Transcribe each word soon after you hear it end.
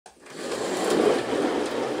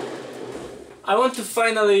I want to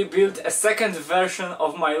finally build a second version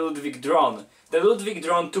of my Ludwik drone, the Ludwik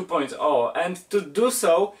drone 2.0, and to do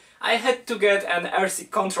so I had to get an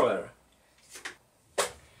RC controller.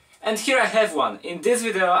 And here I have one. In this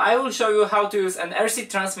video I will show you how to use an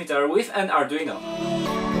RC transmitter with an Arduino.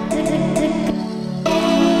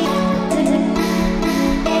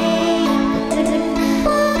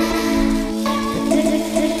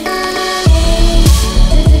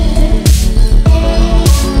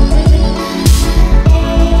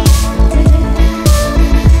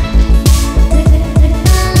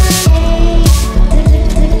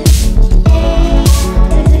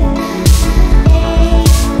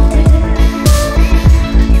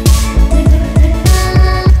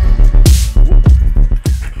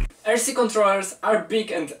 RC controllers are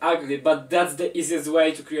big and ugly, but that's the easiest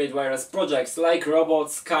way to create wireless projects like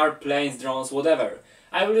robots, car, planes, drones, whatever.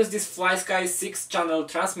 I will use this Flysky 6-channel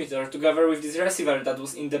transmitter together with this receiver that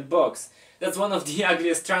was in the box. That's one of the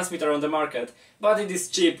ugliest transmitters on the market, but it is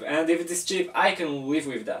cheap, and if it is cheap I can live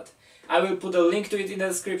with that. I will put a link to it in the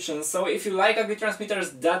description, so if you like ugly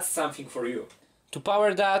transmitters, that's something for you. To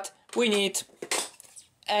power that we need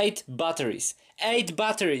 8 batteries. 8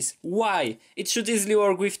 batteries. Why? It should easily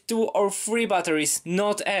work with 2 or 3 batteries,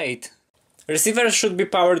 not 8. Receiver should be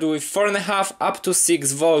powered with 4.5 up to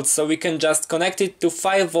 6 volts, so we can just connect it to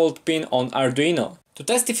 5 volt pin on Arduino. To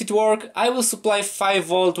test if it works, I will supply 5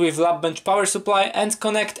 volt with lab bench power supply and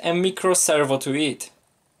connect a micro servo to it.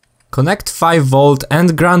 Connect 5 volt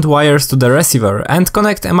and ground wires to the receiver and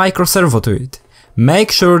connect a micro servo to it.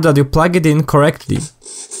 Make sure that you plug it in correctly.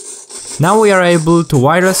 Now we are able to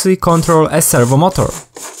wirelessly control a servo motor.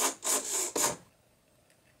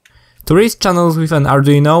 To reach channels with an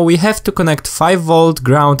Arduino, we have to connect 5 volt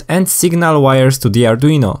ground and signal wires to the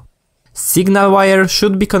Arduino. Signal wire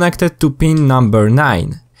should be connected to pin number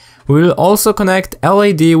 9. We will also connect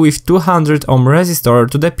LED with 200 ohm resistor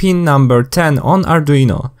to the pin number 10 on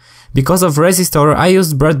Arduino. Because of resistor, I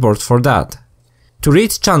used breadboard for that. To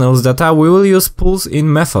read channels data we will use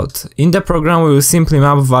pulse-in method. In the program we will simply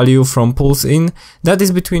map value from pulse-in, that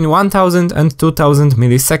is between 1000 and 2000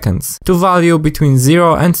 milliseconds, to value between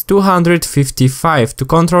 0 and 255 to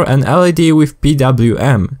control an LED with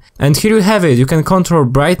PWM. And here you have it, you can control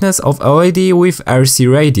brightness of LED with RC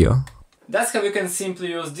radio. That's how you can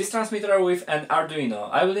simply use this transmitter with an Arduino.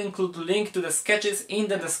 I will include a link to the sketches in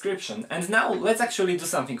the description. And now let's actually do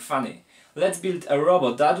something funny. Let's build a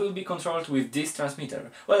robot that will be controlled with this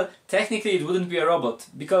transmitter. Well, technically it wouldn't be a robot,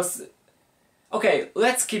 because... Okay,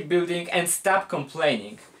 let's keep building and stop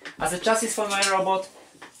complaining. As a chassis for my robot,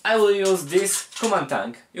 I will use this Kuman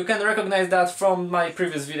Tank. You can recognize that from my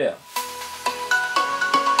previous video.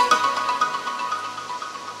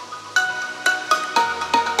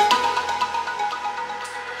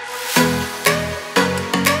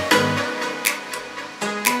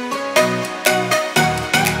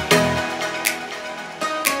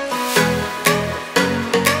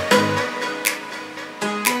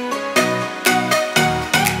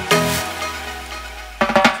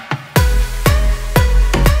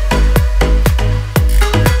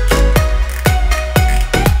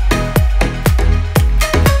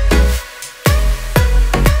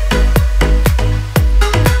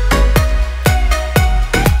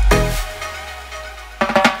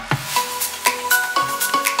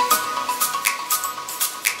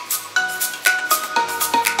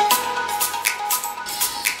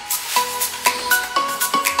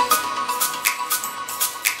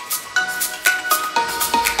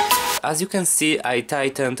 As you can see, I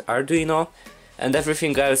tightened Arduino and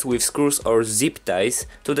everything else with screws or zip ties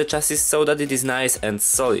to the chassis so that it is nice and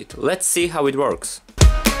solid. Let's see how it works.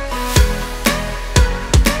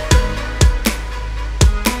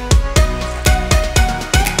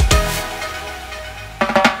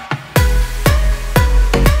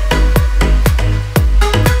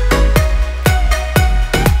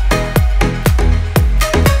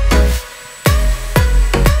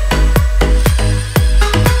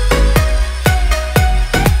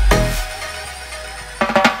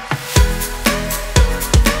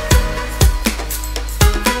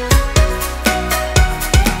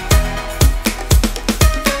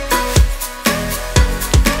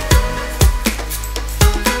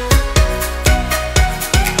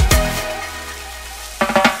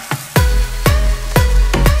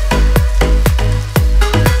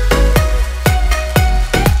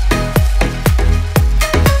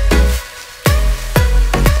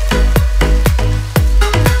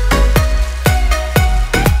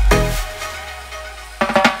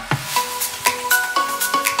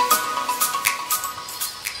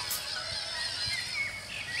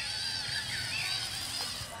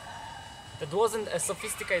 That wasn't a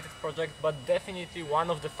sophisticated project, but definitely one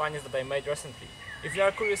of the funniest that I made recently. If you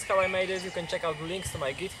are curious how I made it, you can check out links to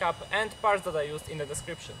my GitHub and parts that I used in the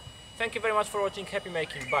description. Thank you very much for watching, happy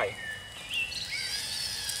making, bye!